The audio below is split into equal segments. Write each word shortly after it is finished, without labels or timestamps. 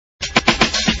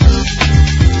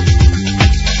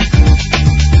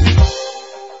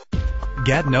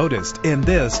Get noticed in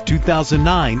this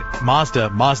 2009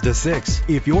 Mazda 6.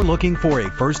 If you're looking for a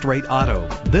first-rate auto,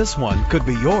 this one could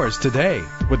be yours today.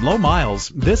 With low miles,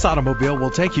 this automobile will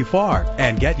take you far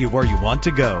and get you where you want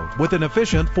to go. With an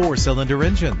efficient 4-cylinder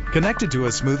engine connected to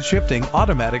a smooth shifting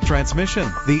automatic transmission,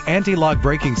 the anti-lock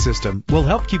braking system will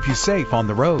help keep you safe on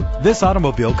the road. This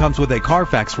automobile comes with a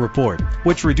Carfax report,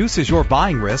 which reduces your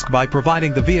buying risk by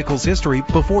providing the vehicle's history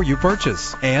before you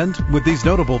purchase. And with these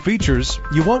notable features,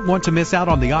 you won't want to miss out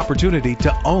on the opportunity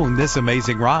to own this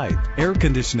amazing ride. Air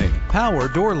conditioning, power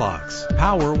door locks,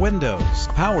 power windows,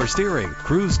 power steering,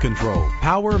 cruise control,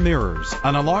 power mirrors,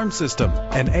 an alarm system,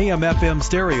 an AM/FM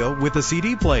stereo with a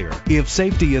CD player. If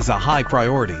safety is a high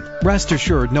priority, rest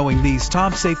assured knowing these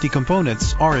top safety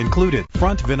components are included: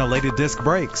 front ventilated disc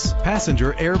brakes,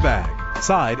 passenger airbag,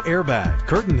 side airbag,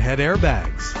 curtain head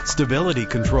airbags, stability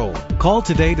control. Call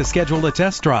today to schedule a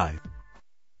test drive.